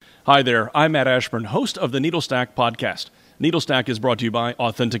Hi there, I'm Matt Ashburn, host of the NeedleStack podcast. NeedleStack is brought to you by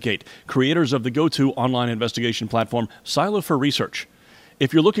Authenticate, creators of the go-to online investigation platform, Silo for Research.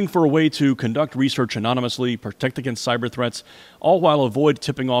 If you're looking for a way to conduct research anonymously, protect against cyber threats, all while avoid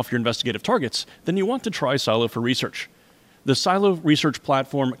tipping off your investigative targets, then you want to try Silo for Research. The Silo Research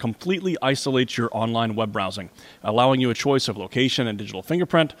platform completely isolates your online web browsing, allowing you a choice of location and digital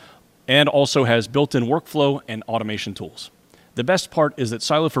fingerprint, and also has built-in workflow and automation tools. The best part is that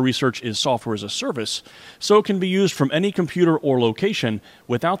Silo for Research is software as a service, so it can be used from any computer or location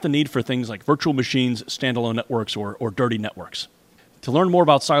without the need for things like virtual machines, standalone networks, or dirty networks. To learn more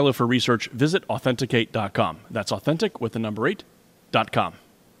about Silo for Research, visit authenticate.com. That's authentic with the number 8.com.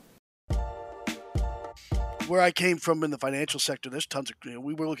 Where I came from in the financial sector, there's tons of,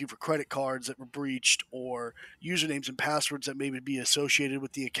 we were looking for credit cards that were breached or usernames and passwords that maybe be associated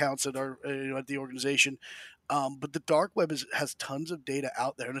with the accounts that are at the organization. But the dark web has tons of data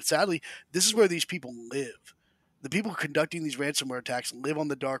out there. And sadly, this is where these people live. The people conducting these ransomware attacks live on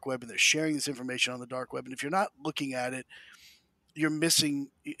the dark web, and they're sharing this information on the dark web. And if you're not looking at it, you're missing.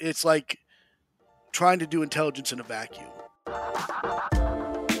 It's like trying to do intelligence in a vacuum.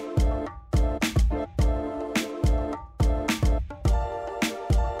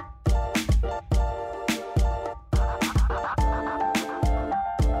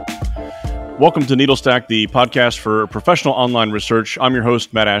 Welcome to NeedleStack, the podcast for professional online research. I'm your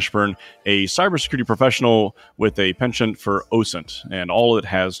host, Matt Ashburn, a cybersecurity professional with a penchant for OSINT and all it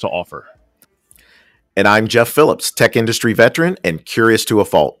has to offer. And I'm Jeff Phillips, tech industry veteran and curious to a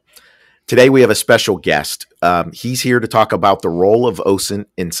fault. Today we have a special guest. He's here to talk about the role of OSINT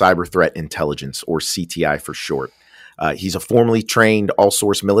in cyber threat intelligence, or CTI for short. He's a formerly trained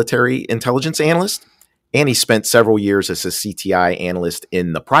all-source military intelligence analyst, and he spent several years as a CTI analyst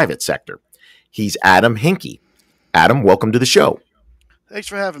in the private sector. He's Adam Hinkie. Adam, welcome to the show. Thanks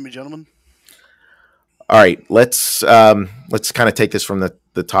for having me, gentlemen. All right, let's kind of take this from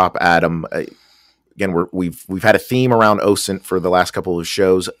the top, Adam. Again, we've had a theme around OSINT for the last couple of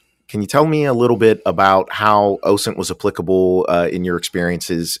shows. Can you tell me a little bit about how OSINT was applicable in your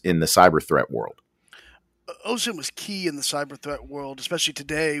experiences in the cyber threat world? OSINT was key in the cyber threat world, especially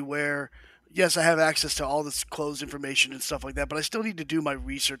today, where yes, I have access to all this closed information and stuff like that, but I still need to do my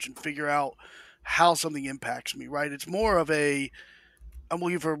research and figure out how something impacts me, right? It's more of I'm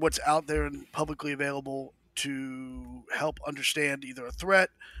looking for what's out there and publicly available to help understand either a threat,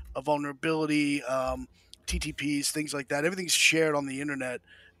 a vulnerability, TTPs, things like that. Everything's shared on the internet.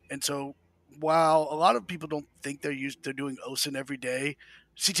 And so while a lot of people don't think they're doing OSINT every day,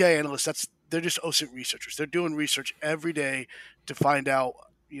 CTI analysts, they're just OSINT researchers. They're doing research every day to find out,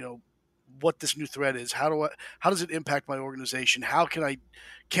 what this new threat is. How does it impact my organization? How can I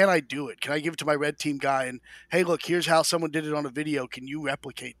do it? Can I give it to my red team guy and, hey, look, here's how someone did it on a video. Can you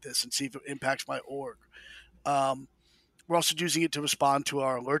replicate this and see if it impacts my org? We're also using it to respond to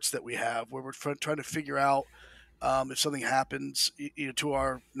our alerts that we have, where we're trying to figure out if something happens to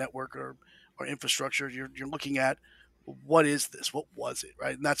our network or our infrastructure. You're looking at, what is this? What was it?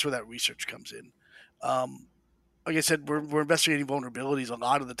 Right. And that's where that research comes in. Like I said, we're investigating vulnerabilities a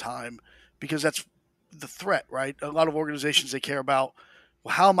lot of the time because that's the threat, right? A lot of organizations, they care about,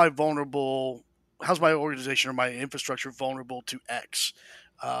 well, how am I vulnerable? How's my organization or my infrastructure vulnerable to X?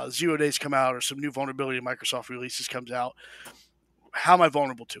 0 days come out or some new vulnerability in Microsoft releases comes out. How am I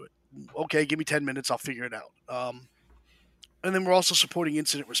vulnerable to it? Okay, give me 10 minutes. I'll figure it out. And then we're also supporting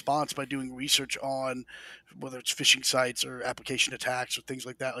incident response by doing research on whether it's phishing sites or application attacks or things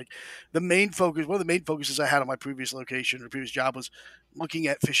like that. Like one of the main focuses I had on my previous location or previous job was looking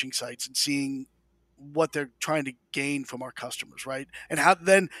at phishing sites and seeing what they're trying to gain from our customers, right? And how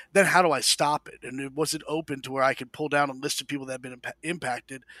then how do I stop it? And was it open to where I could pull down a list of people that have been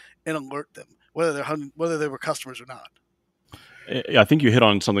impacted and alert them, whether they were customers or not? I think you hit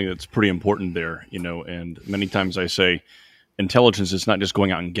on something that's pretty important there, and many times I say, intelligence is not just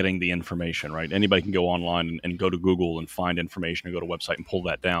going out and getting the information, right? Anybody can go online and go to Google and find information or go to a website and pull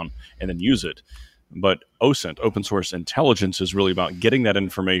that down and then use it. But OSINT, open source intelligence, is really about getting that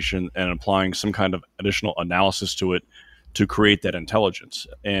information and applying some kind of additional analysis to it to create that intelligence.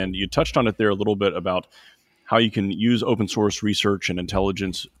 And you touched on it there a little bit about how you can use open source research and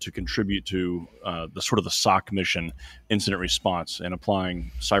intelligence to contribute to the SOC mission, incident response, and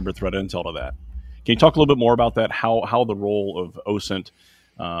applying cyber threat intel to that. Can you talk a little bit more about that, how the role of OSINT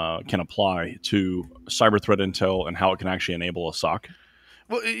can apply to cyber threat intel and how it can actually enable a SOC?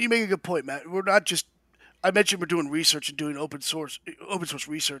 Well, you make a good point, Matt. We're not just – I mentioned we're doing research and doing open source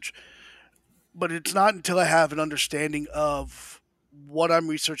research, but it's not until I have an understanding of what I'm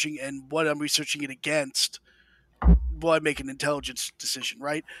researching and what I'm researching it against will I make an intelligence decision,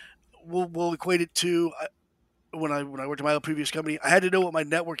 right? We'll equate it to when I worked at my previous company, I had to know what my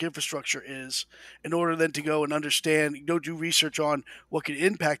network infrastructure is in order then to go and understand, go do research on what could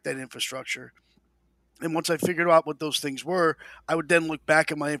impact that infrastructure. And once I figured out what those things were, I would then look back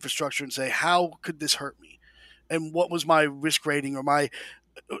at my infrastructure and say, how could this hurt me? And what was my risk rating, or my,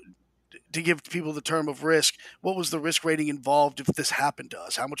 to give people the term of risk, what was the risk rating involved if this happened to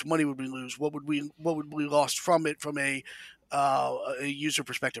us? How much money would we lose? What would we lost from it, from a user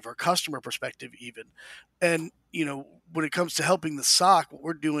perspective or customer perspective even? And when it comes to helping the SOC, what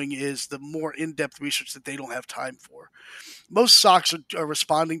we're doing is the more in-depth research that they don't have time for. Most SOCs are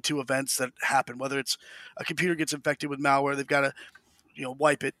responding to events that happen, whether it's a computer gets infected with malware, they've got to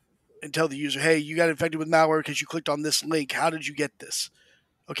wipe it and tell the user, hey, you got infected with malware because you clicked on this link. How did you get this?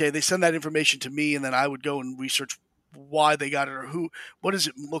 Okay, they send that information to me, and then I would go and research why they got it, or what does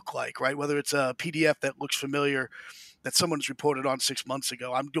it look like, right? Whether it's a PDF that looks familiar that someone's reported on 6 months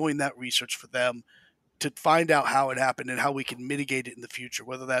ago, I'm doing that research for them to find out how it happened and how we can mitigate it in the future,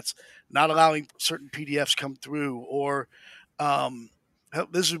 whether that's not allowing certain PDFs come through, or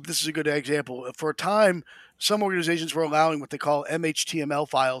this is a good example. For a time, some organizations were allowing what they call MHTML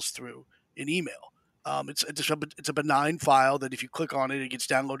files through in email. It's a benign file that if you click on it, it gets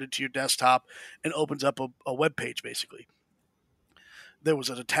downloaded to your desktop and opens up a web page, basically. There was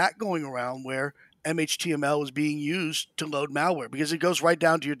an attack going around where MHTML was being used to load malware because it goes right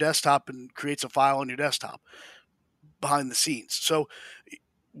down to your desktop and creates a file on your desktop behind the scenes. So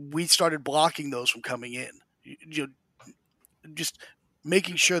we started blocking those from coming in. Just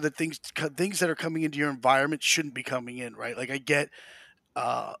making sure that things that are coming into your environment shouldn't be coming in, right? Like I get,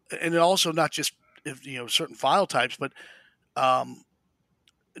 and also not just certain file types, but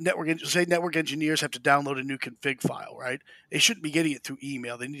network engineers have to download a new config file, right? They shouldn't be getting it through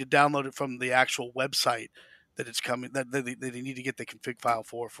email. They need to download it from the actual website that it's coming, that they need to get the config file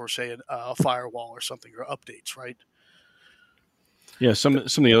for say a firewall or something, or updates, right? Yeah, some of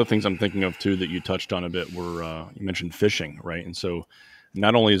the other things I'm thinking of too that you touched on a bit were you mentioned phishing, right? And so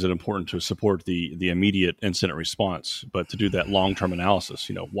not only is it important to support the immediate incident response, but to do that long-term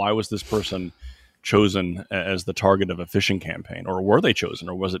analysis. Why was this person chosen as the target of a phishing campaign, or were they chosen,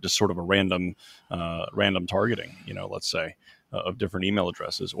 or was it just sort of a random targeting? Let's say of different email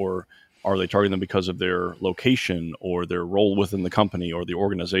addresses, or are they targeting them because of their location or their role within the company or the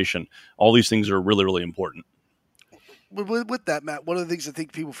organization? All these things are really, really important. With that, Matt, one of the things I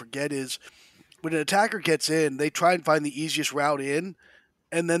think people forget is when an attacker gets in, they try and find the easiest route in,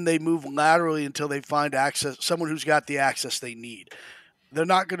 and then they move laterally until they find someone who's got the access they need. They're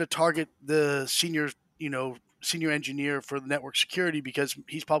not going to target the senior engineer for the network security because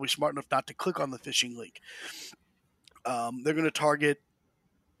he's probably smart enough not to click on the phishing link. They're going to target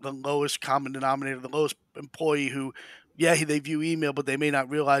the lowest common denominator, the lowest employee who, they view email, but they may not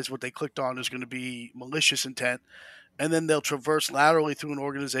realize what they clicked on is going to be malicious intent. And then they'll traverse laterally through an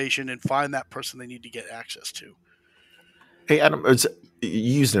organization and find that person they need to get access to. Hey, Adam, you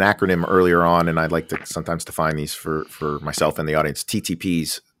used an acronym earlier on, and I'd like to sometimes define these for myself and the audience.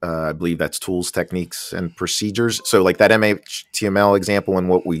 TTPs, I believe that's tools, techniques, and procedures. So like that MHTML example and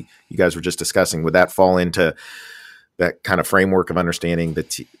what you guys were just discussing, would that fall into that kind of framework of understanding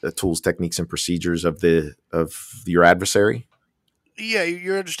the tools, techniques, and procedures of your adversary? Yeah,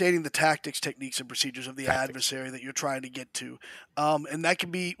 you're understanding the tactics, techniques, and procedures of the adversary that you're trying to get to. And that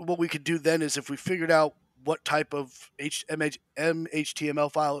can be what we could do then is if we figured out what type of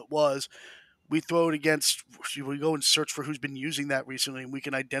MHTML file it was, we throw it against, we go and search for who's been using that recently, and we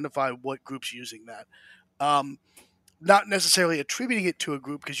can identify what group's using that. Not necessarily attributing it to a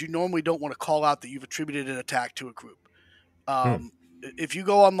group, because you normally don't want to call out that you've attributed an attack to a group. If you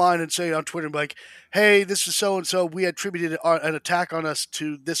go online and say on Twitter, like, hey, this is so-and-so, we attributed an attack on us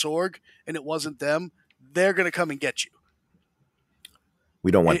to this org, and it wasn't them, they're going to come and get you. We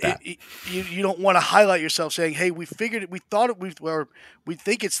don't want that. You don't want to highlight yourself saying, hey, we figured it, we thought it, we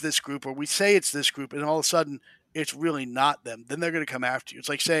think it's this group, or we say it's this group, and all of a sudden it's really not them. Then they're going to come after you. It's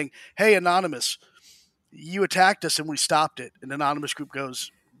like saying, hey, Anonymous, you attacked us and we stopped it. And Anonymous group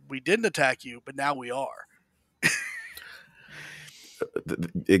goes, we didn't attack you, but now we are.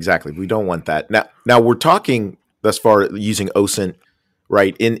 Exactly. We don't want that. Now we're talking thus far using OSINT,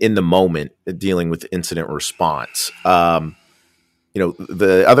 right, in the moment, dealing with incident response.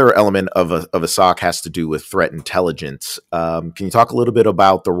 The other element of a SOC has to do with threat intelligence. Can you talk a little bit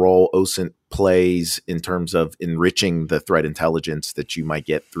about the role OSINT plays in terms of enriching the threat intelligence that you might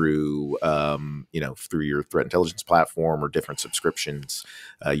get through, through your threat intelligence platform or different subscriptions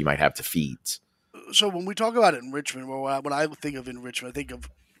you might have to feeds? So when we talk about enrichment, when I think of enrichment, I think of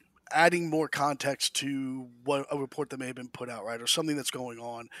adding more context to what a report that may have been put out, right, or something that's going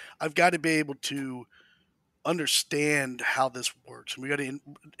on. I've got to be able to understand how this works, and we got to,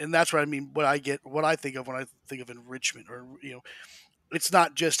 and that's what I mean. What I think of when I think of enrichment, or it's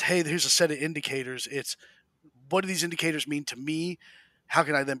not just, hey, here's a set of indicators. It's, what do these indicators mean to me? How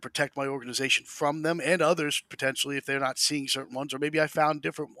can I then protect my organization from them and others potentially if they're not seeing certain ones, or maybe I found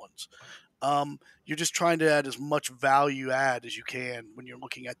different ones. You're just trying to add as much value add as you can when you're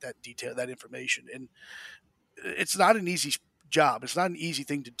looking at that detail, that information. And it's not an easy job. It's not an easy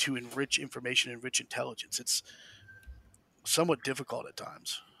thing to enrich information, enrich intelligence. It's somewhat difficult at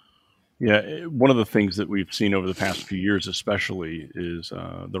times. Yeah, one of the things that we've seen over the past few years, especially, is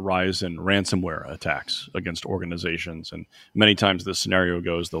the rise in ransomware attacks against organizations. And many times the scenario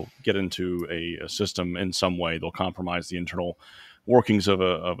goes, they'll get into a system in some way, they'll compromise the internal workings of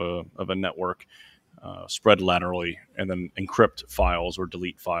a network, spread laterally, and then encrypt files or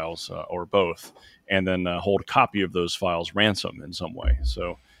delete files or both, and then hold a copy of those files ransom in some way.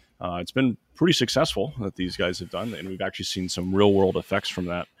 So it's been pretty successful that these guys have done, and we've actually seen some real world effects from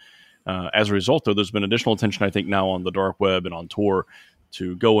that. As a result, though, there's been additional attention, I think, now on the dark web and on Tor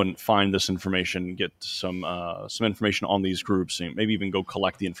to go and find this information, get some information on these groups, and maybe even go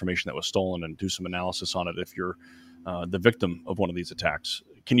collect the information that was stolen and do some analysis on it if you're the victim of one of these attacks.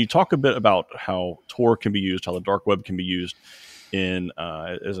 Can you talk a bit about how Tor can be used, how the dark web can be used in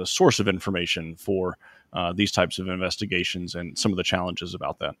as a source of information for these types of investigations and some of the challenges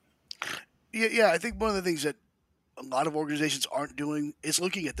about that? Yeah, I think one of the things that a lot of organizations aren't doing is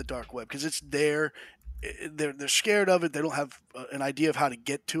looking at the dark web, because it's there. They're scared of it. They don't have an idea of how to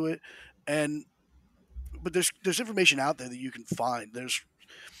get to it, but there's information out there that you can find. There's,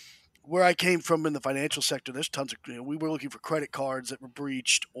 where I came from in the financial sector, there's tons of, we were looking for credit cards that were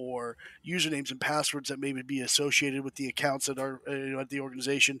breached, or usernames and passwords that maybe be associated with the accounts that are at the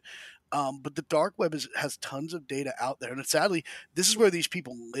organization. But the dark web has tons of data out there, and sadly, this is where these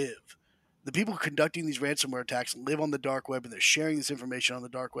people live. The people conducting these ransomware attacks live on the dark web, and they're sharing this information on the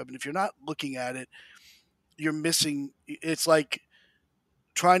dark web. And if you're not looking at it, you're missing. It's like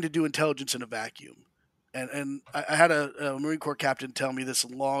trying to do intelligence in a vacuum. And I had a Marine Corps captain tell me this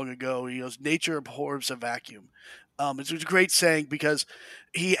long ago. He goes, "Nature abhors a vacuum." It was a great saying, because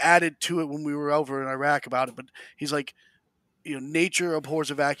he added to it when we were over in Iraq about it. But he's like, nature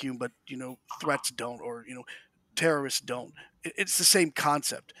abhors a vacuum, but threats don't, or terrorists don't. It's the same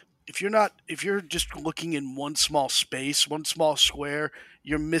concept. If you're just looking in one small space, one small square,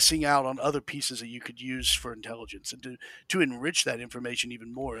 you're missing out on other pieces that you could use for intelligence and to enrich that information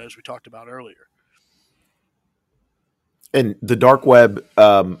even more, as we talked about earlier. And the dark web,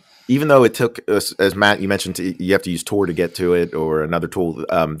 even though it took, as Matt, you mentioned, you have to use Tor to get to it, or another tool,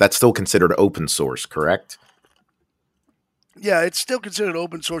 that's still considered open source, correct? Yeah, it's still considered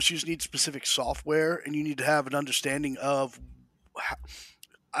open source. You just need specific software, and you need to have an understanding of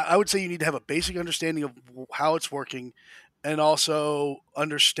I would say you need to have a basic understanding of how it's working, and also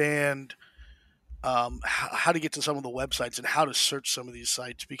understand how to get to some of the websites and how to search some of these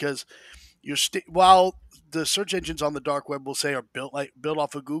sites, because while the search engines on the dark web will say are built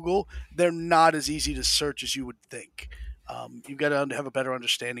off of Google, they're not as easy to search as you would think. You've got to have a better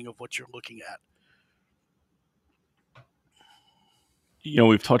understanding of what you're looking at.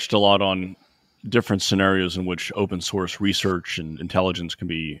 We've touched a lot on different scenarios in which open source research and intelligence can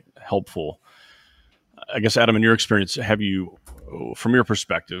be helpful. I guess, Adam, in your experience, from your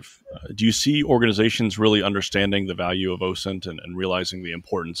perspective, do you see organizations really understanding the value of OSINT and realizing the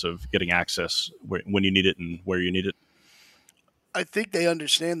importance of getting access when you need it and where you need it? I think they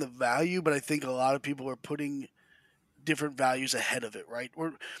understand the value, but I think a lot of people are putting different values ahead of it, right?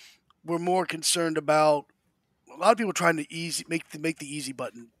 We're more concerned about, a lot of people trying to make the easy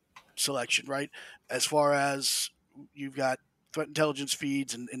button selection, right? As far as you've got threat intelligence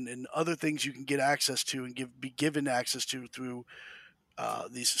feeds and other things you can get access to and be given access to through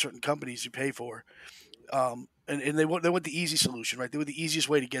these certain companies you pay for, and they want the easy solution, right? They want the easiest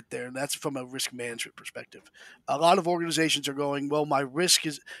way to get there, and that's from a risk management perspective. A lot of organizations are going, well, my risk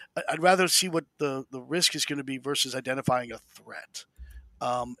is, I'd rather see what the risk is going to be versus identifying a threat.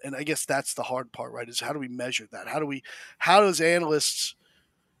 And I guess that's the hard part, right? Is how do we measure that? How does analysts,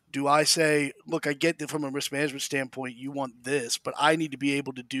 do I say, look, I get that from a risk management standpoint, you want this, but I need to be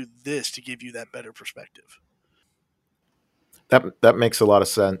able to do this to give you that better perspective? That makes a lot of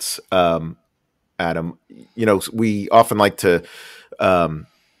sense, Adam. We often like to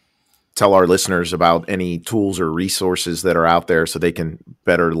tell our listeners about any tools or resources that are out there so they can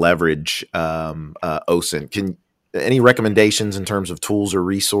better leverage OSINT. Any recommendations in terms of tools or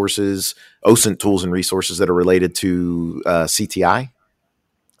resources, OSINT tools and resources that are related to CTI?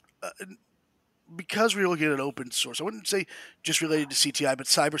 because we're looking at an open source, I wouldn't say just related to CTI, but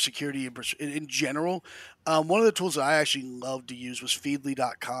cybersecurity in general. One of the tools that I actually loved to use was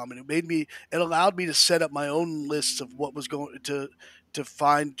Feedly.com, and it allowed me to set up my own lists of what was going to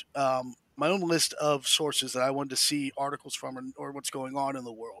find my own list of sources that I wanted to see articles from or what's going on in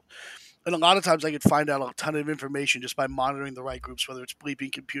the world. And a lot of times I could find out a ton of information just by monitoring the right groups, whether it's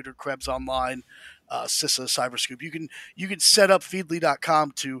Bleeping Computer, Krebs Online, CISA, Cyberscoop. You can set up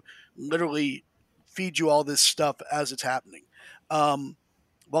Feedly.com to literally feed you all this stuff as it's happening. Well,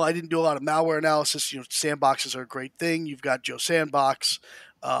 I didn't do a lot of malware analysis. Sandboxes are a great thing. You've got Joe Sandbox.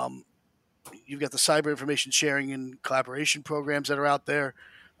 You've got the cyber information sharing and collaboration programs that are out there.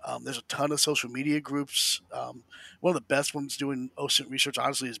 There's a ton of social media groups. One of the best ones doing OSINT research,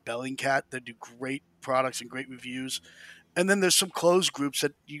 honestly, is Bellingcat. They do great products and great reviews. And then there's some closed groups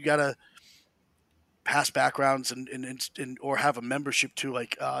that you got to pass backgrounds and or have a membership to,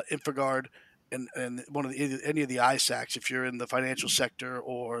 like InfoGuard and any of the ISACs if you're in the financial sector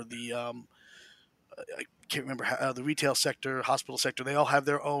or the I can't remember the retail sector, hospital sector. They all have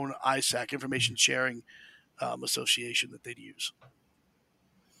their own ISAC, information sharing association, that they'd use.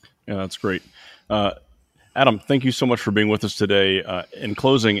 Yeah, that's great. Adam, thank you so much for being with us today. In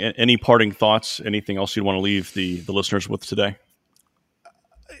closing, any parting thoughts, anything else you'd want to leave the listeners with today?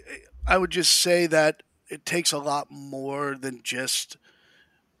 I would just say that it takes a lot more than just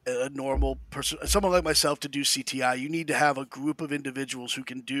a normal person, someone like myself, to do CTI. You need to have a group of individuals who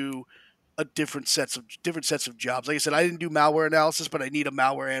can do different sets of jobs. Like I said, I didn't do malware analysis, but I need a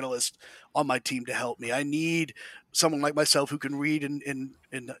malware analyst on my team to help me. I need someone like myself who can read and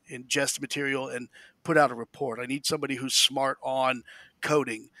ingest material and put out a report. I need somebody who's smart on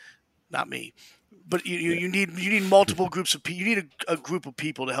coding, not me. But you need multiple groups of people. You need a group of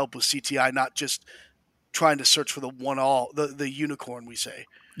people to help with CTI, not just trying to search for the unicorn, we say.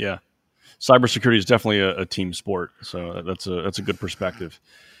 Yeah, cybersecurity is definitely a team sport, so that's a good perspective.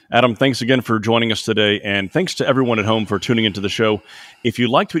 Adam, thanks again for joining us today, and thanks to everyone at home for tuning into the show. If you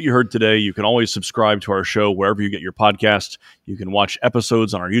liked what you heard today, you can always subscribe to our show wherever you get your podcast. You can watch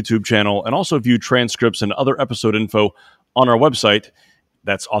episodes on our YouTube channel and also view transcripts and other episode info on our website.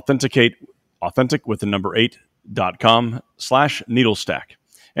 That's authentic with the number 8.com/needlestack.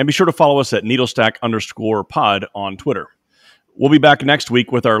 And be sure to follow us at needlestack_pod on Twitter. We'll be back next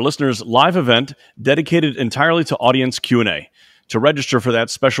week with our listeners' live event dedicated entirely to audience Q&A. To register for that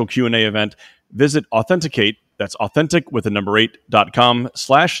special Q&A event, visit Authenticate, that's authentic with the number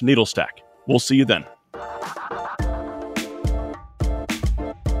 8.com/needlestack. We'll see you then.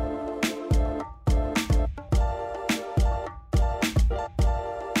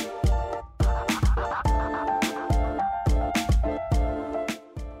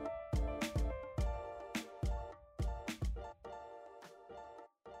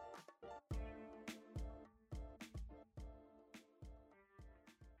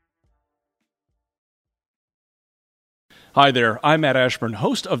 Hi there, I'm Matt Ashburn,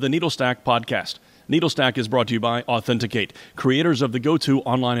 host of the Needlestack podcast. Needlestack is brought to you by Authenticate, creators of the go-to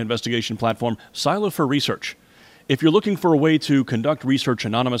online investigation platform, Silo for Research. If you're looking for a way to conduct research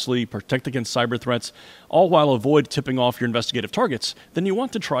anonymously, protect against cyber threats, all while avoid tipping off your investigative targets, then you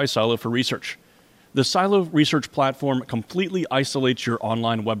want to try Silo for Research. The Silo Research platform completely isolates your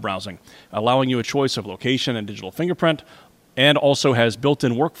online web browsing, allowing you a choice of location and digital fingerprint, and also has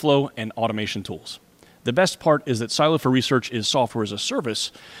built-in workflow and automation tools. The best part is that Silo for Research is software as a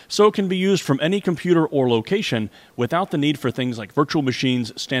service, so it can be used from any computer or location without the need for things like virtual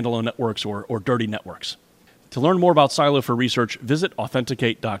machines, standalone networks, or dirty networks. To learn more about Silo for Research, visit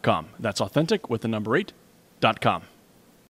authenticate.com. That's authentic with the number 8.com.